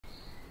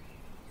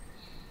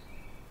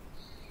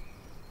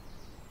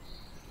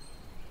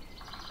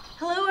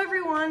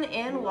everyone,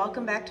 and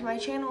welcome back to my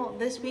channel.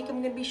 This week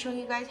I'm going to be showing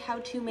you guys how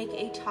to make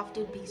a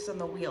tufted piece on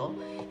the wheel.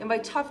 And by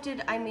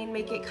tufted, I mean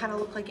make it kind of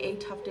look like a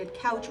tufted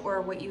couch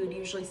or what you would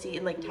usually see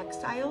in like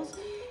textiles,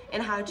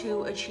 and how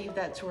to achieve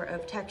that sort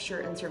of texture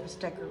and surface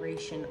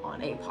decoration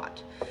on a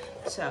pot.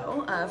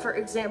 So for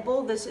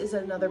example, this is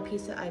another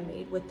piece that I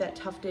made with that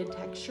tufted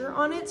texture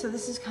on it. So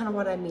this is kind of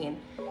what I mean.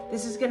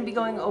 This is going to be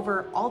going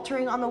over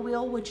altering on the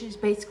wheel, which is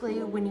basically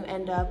when you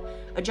end up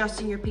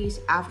adjusting your piece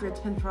after it's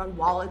been thrown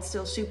while it's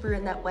still super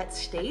in that wet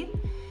state,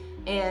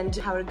 and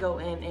how to go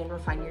in and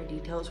refine your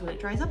details when it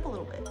dries up a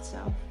little bit.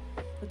 So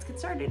let's get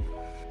started.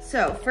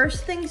 So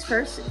first things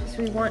first is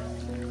we want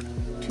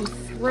to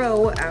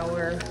throw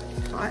our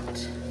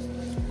pot.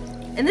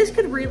 And this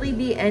could really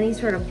be any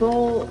sort of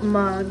bowl,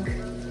 mug,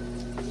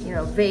 you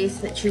know, vase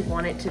that you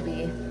want it to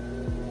be.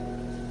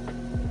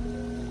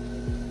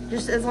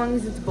 Just as long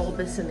as it's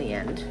bulbous in the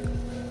end.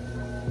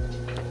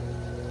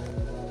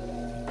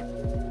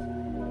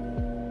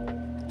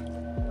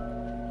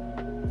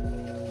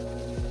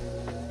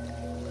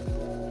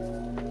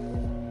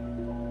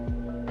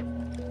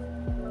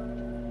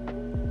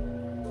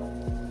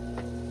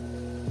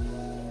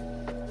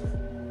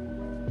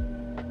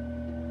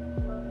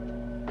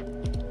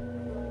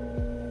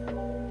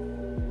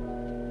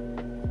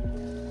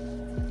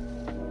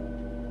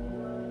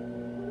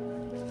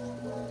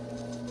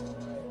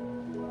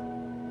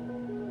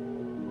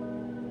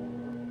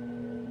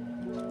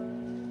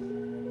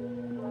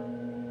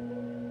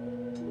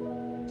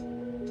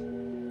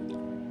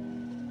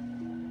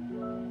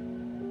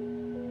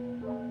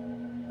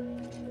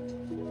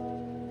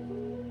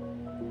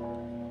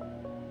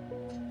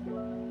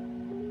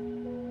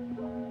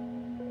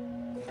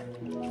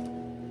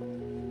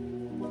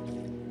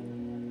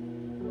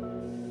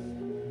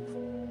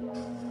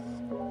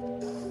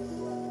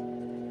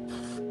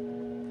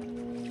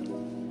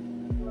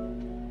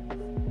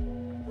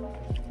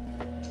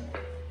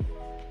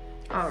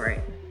 All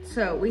right,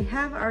 so we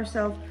have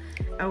ourselves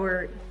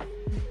our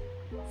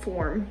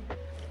form,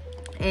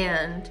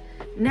 and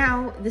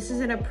now this is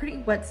in a pretty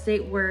wet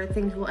state where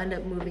things will end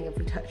up moving if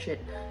we touch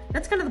it.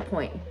 That's kind of the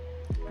point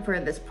for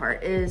this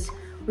part, is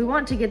we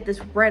want to get this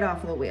right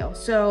off of the wheel.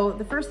 So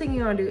the first thing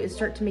you want to do is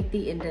start to make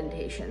the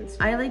indentations.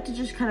 I like to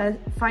just kind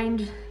of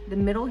find the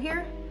middle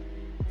here,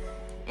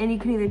 and you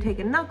can either take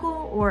a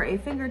knuckle or a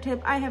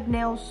fingertip. I have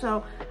nails,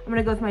 so I'm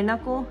gonna go with my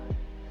knuckle.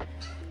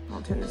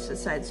 I'll turn this to the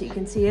side so you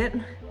can see it.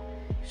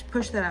 Just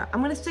push that out.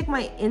 I'm gonna stick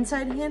my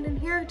inside hand in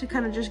here to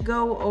kind of just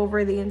go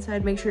over the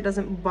inside, make sure it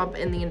doesn't bump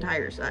in the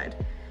entire side.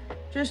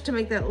 Just to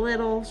make that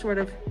little sort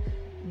of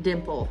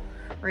dimple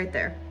right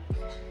there.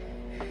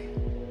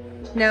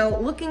 Now,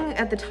 looking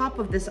at the top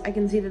of this, I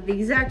can see that the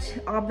exact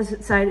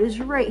opposite side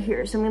is right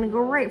here. So I'm gonna go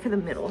right for the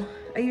middle.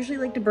 I usually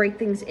like to break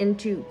things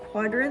into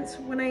quadrants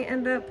when I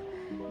end up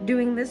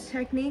doing this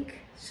technique.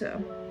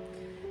 So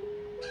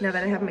now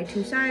that I have my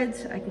two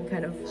sides, I can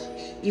kind of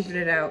even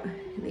it out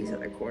in these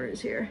other corners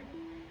here.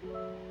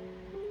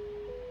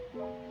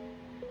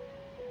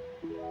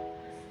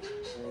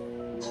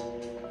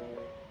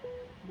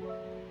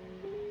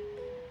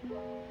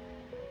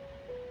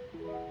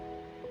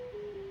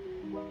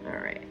 All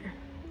right.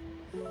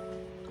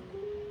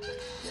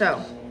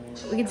 So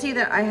we can see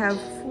that I have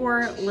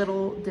 4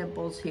 little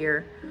dimples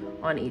here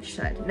on each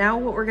side. Now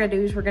what we're gonna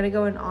do is we're gonna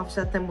go and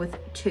offset them with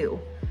 2.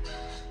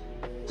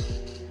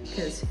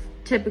 Because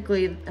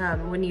typically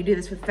when you do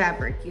this with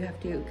fabric, you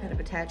have to kind of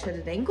attach at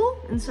an angle,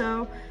 and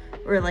so,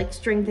 or like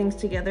string things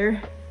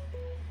together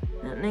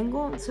at an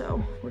angle. And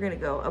so we're gonna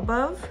go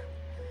above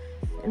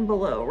and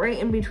below, right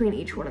in between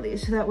each one of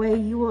these. So that way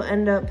you will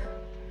end up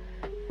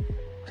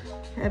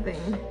having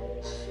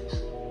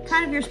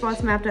kind of your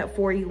spots mapped out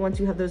for you once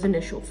you have those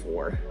initial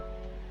 4.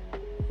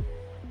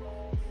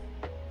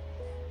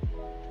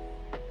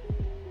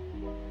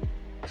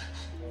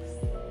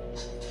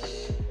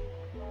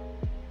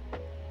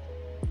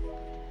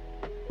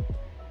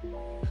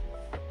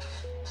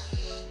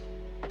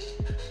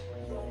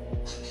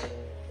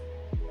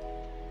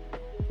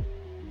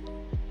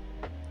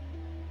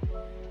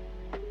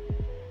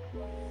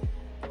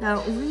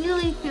 Now,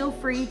 really feel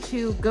free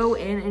to go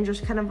in and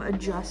just kind of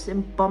adjust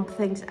and bump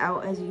things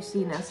out as you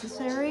see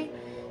necessary.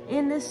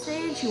 In this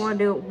stage, you want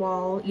to do it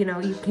while, you know,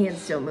 you can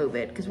still move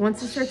it, because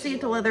once it starts to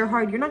get to leather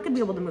hard, you're not going to be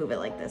able to move it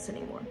like this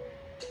anymore.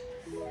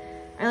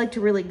 I like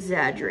to really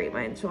exaggerate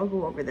mine, so I'll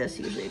go over this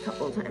usually a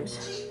couple of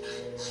times.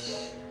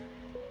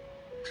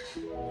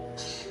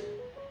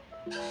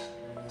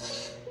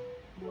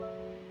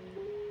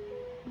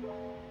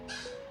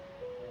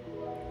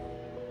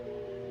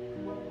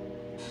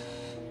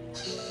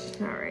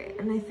 All right,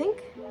 and I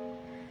think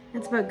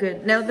that's about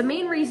good. Now, the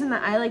main reason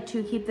that I like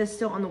to keep this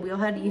still on the wheel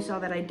head, you saw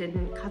that I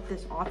didn't cut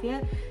this off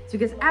yet, is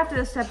because after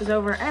this step is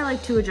over, I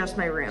like to adjust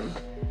my rim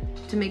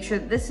to make sure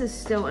that this is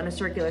still in a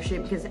circular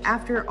shape, because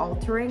after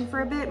altering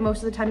for a bit, most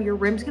of the time your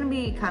rim's gonna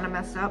be kind of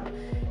messed up,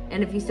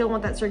 and if you still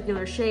want that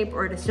circular shape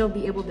or to still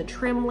be able to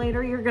trim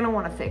later, you're gonna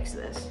wanna fix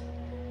this.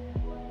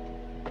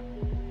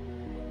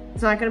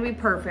 It's not gonna be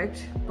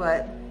perfect,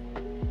 but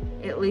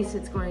at least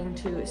it's going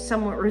to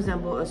somewhat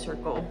resemble a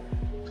circle.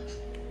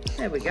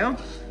 There we go.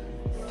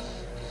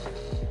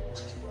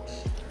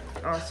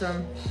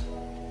 Awesome.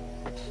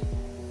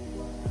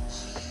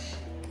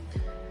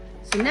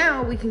 So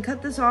now we can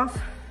cut this off.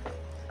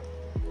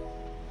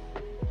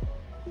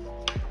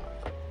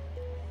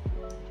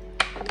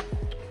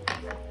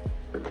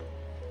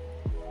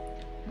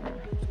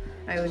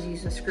 I always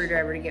use a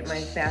screwdriver to get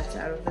my bats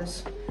out of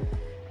this.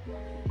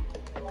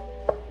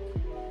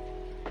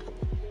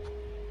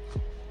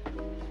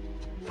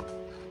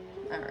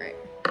 All right.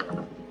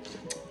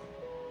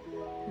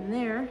 And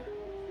there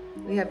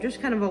we have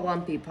just kind of a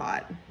lumpy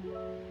pot.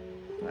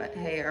 But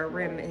hey, our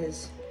rim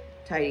is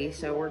tidy,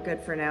 so we're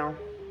good for now.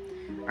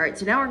 All right,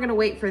 so now we're gonna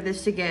wait for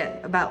this to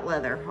get about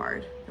leather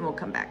hard, and we'll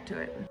come back to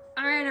it.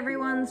 All right,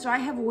 everyone, so I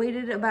have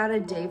waited about a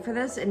day for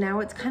this, and now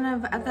it's kind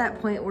of at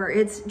that point where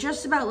it's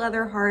just about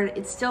leather hard.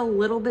 It's still a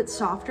little bit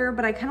softer,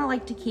 but I kind of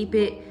like to keep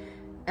it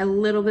a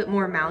little bit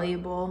more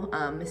malleable,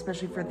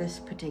 especially for this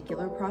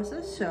particular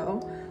process.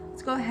 So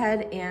let's go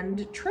ahead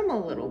and trim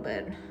a little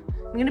bit.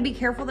 I'm gonna be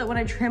careful that when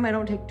I trim, I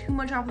don't take too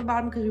much off the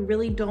bottom because we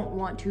really don't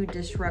want to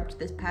disrupt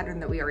this pattern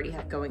that we already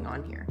have going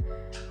on here.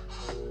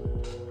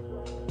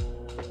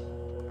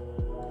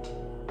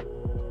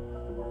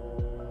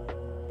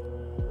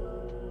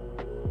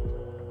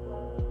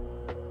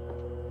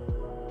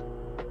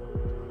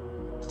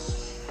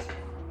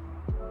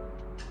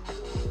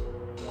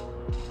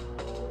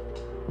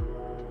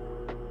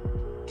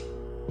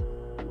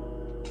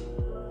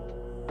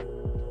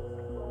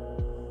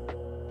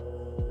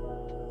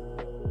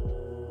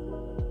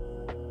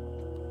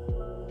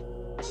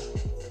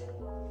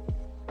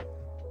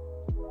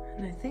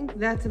 And I think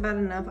that's about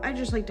enough. I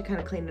just like to kind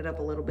of clean it up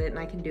a little bit, and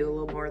I can do a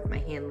little more with my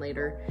hand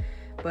later.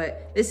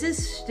 But this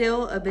is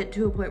still a bit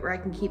to a point where I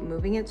can keep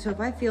moving it. So if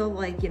I feel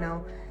like, you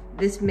know,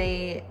 this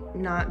may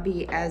not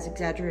be as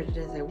exaggerated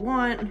as I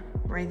want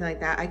or anything like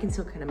that, I can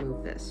still kind of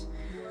move this.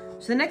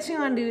 So the next thing I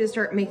want to do is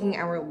start making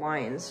our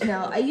lines.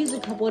 Now, I use a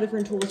couple of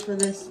different tools for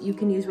this. You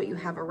can use what you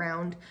have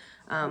around.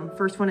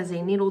 First one is a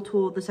needle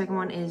tool. The second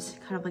one is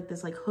kind of like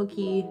this like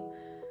hooky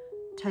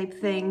type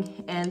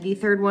thing. And the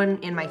third one,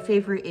 and my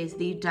favorite, is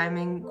the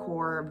Diamond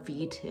Core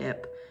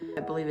V-tip. I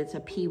believe it's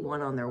a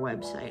P1 on their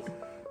website.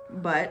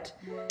 But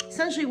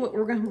essentially what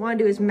we're going to want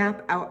to do is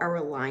map out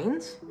our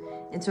lines.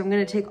 And so I'm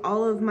going to take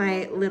all of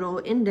my little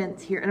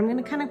indents here and I'm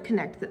going to kind of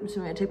connect them. So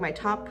I'm going to take my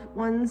top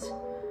ones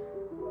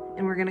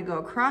and we're going to go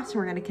across and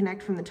we're going to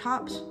connect from the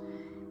tops.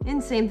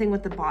 And same thing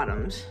with the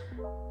bottoms.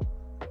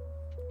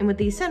 And with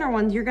these center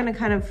ones, you're going to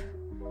kind of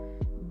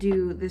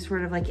do this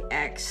sort of like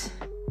X.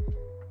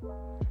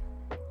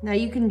 Now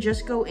you can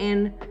just go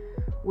in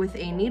with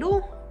a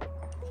needle,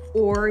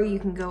 or you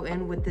can go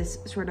in with this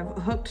sort of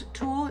hooked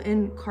tool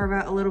and carve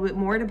out a little bit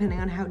more depending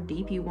on how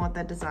deep you want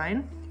that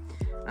design.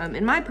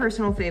 And my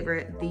personal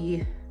favorite,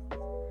 the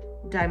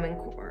Diamond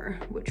Core,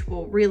 which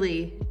will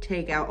really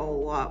take out a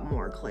lot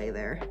more clay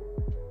there.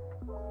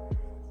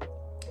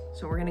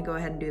 So we're gonna go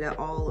ahead and do that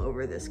all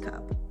over this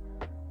cup.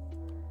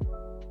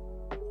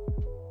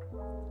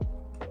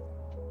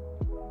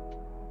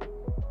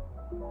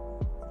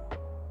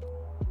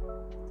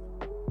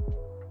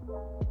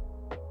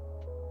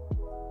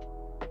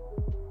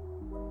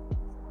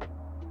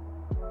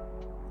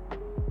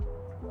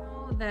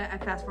 That I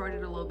fast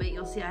forwarded a little bit,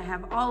 you'll see I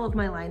have all of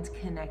my lines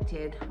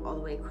connected all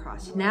the way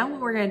across. Now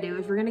what we're gonna do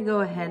is we're gonna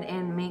go ahead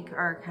and make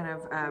our kind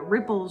of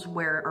ripples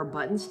where our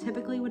buttons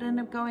typically would end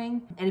up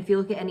going. And if you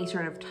look at any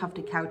sort of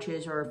tufted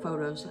couches or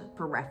photos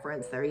for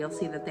reference there, you'll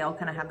see that they all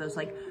kind of have those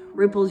like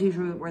ripples,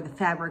 usually where the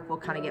fabric will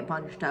kind of get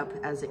bunched up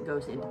as it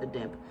goes into the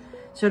dip.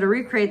 So to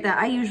recreate that,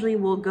 I usually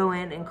will go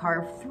in and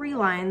carve 3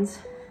 lines,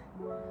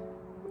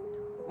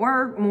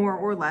 or more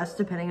or less,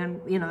 depending on,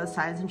 you know, the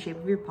size and shape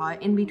of your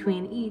pot, in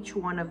between each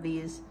one of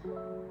these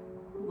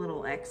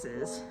little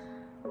X's.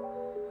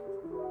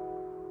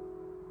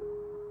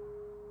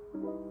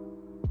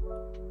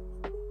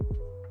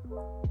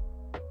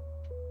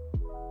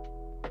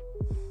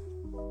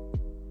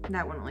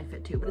 That one only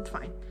fit 2, but it's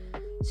fine.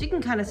 So you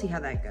can kind of see how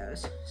that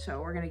goes.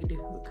 So we're gonna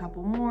do a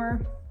couple more.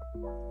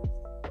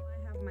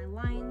 I have my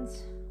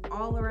lines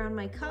all around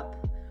my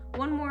cup.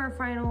 One more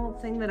final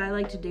thing that I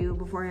like to do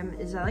before him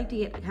is I like to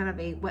get kind of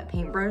a wet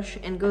paintbrush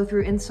and go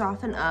through and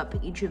soften up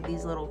each of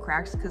these little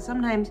cracks, because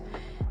sometimes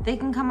they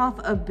can come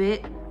off a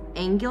bit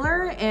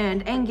angular,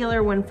 and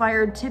angular when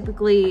fired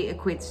typically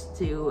equates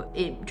to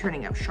it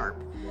turning out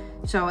sharp.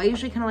 So I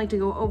usually kind of like to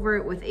go over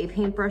it with a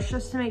paintbrush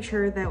just to make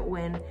sure that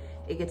when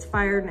it gets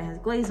fired and it has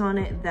glaze on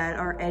it, that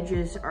our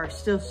edges are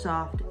still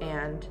soft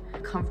and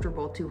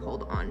comfortable to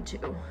hold on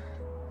to.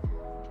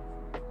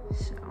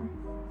 So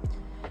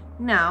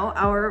now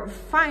our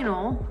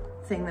final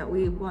thing that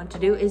we want to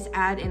do is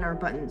add in our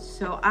buttons.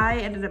 So I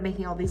ended up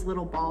making all these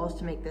little balls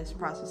to make this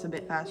process a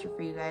bit faster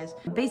for you guys.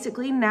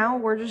 Basically now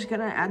we're just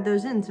gonna add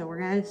those in. So we're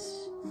gonna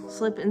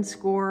slip and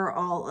score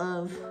all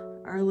of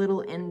our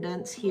little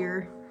indents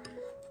here.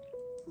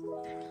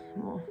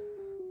 We'll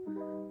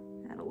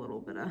add a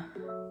little bit of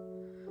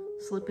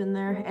slip in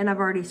there. And I've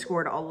already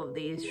scored all of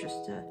these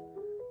just to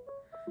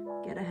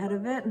get ahead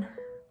of it.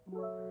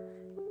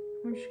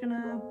 We're just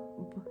gonna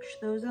push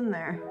those in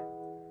there.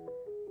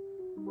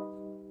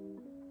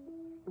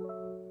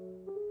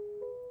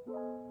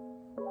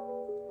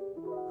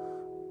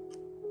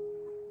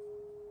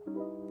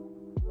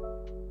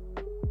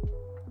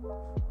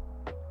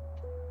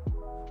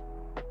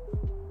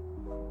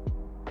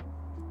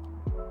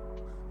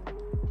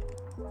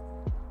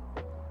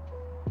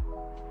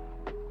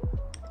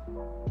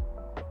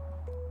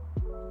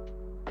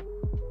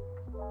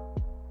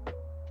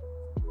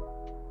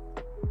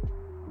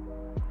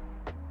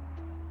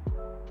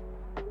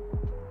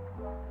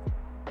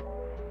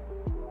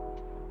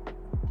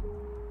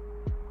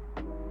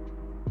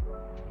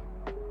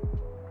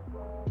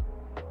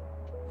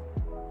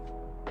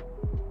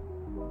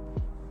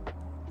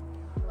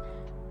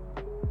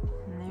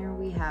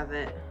 Have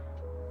it.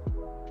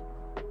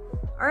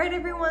 All right,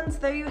 everyone, so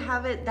there you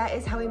have it. That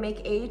is how we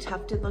make a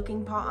tufted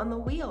looking pot on the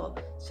wheel.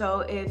 So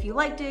if you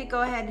liked it,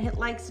 go ahead and hit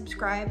like,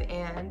 subscribe,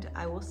 and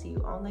I will see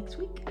you all next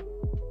week.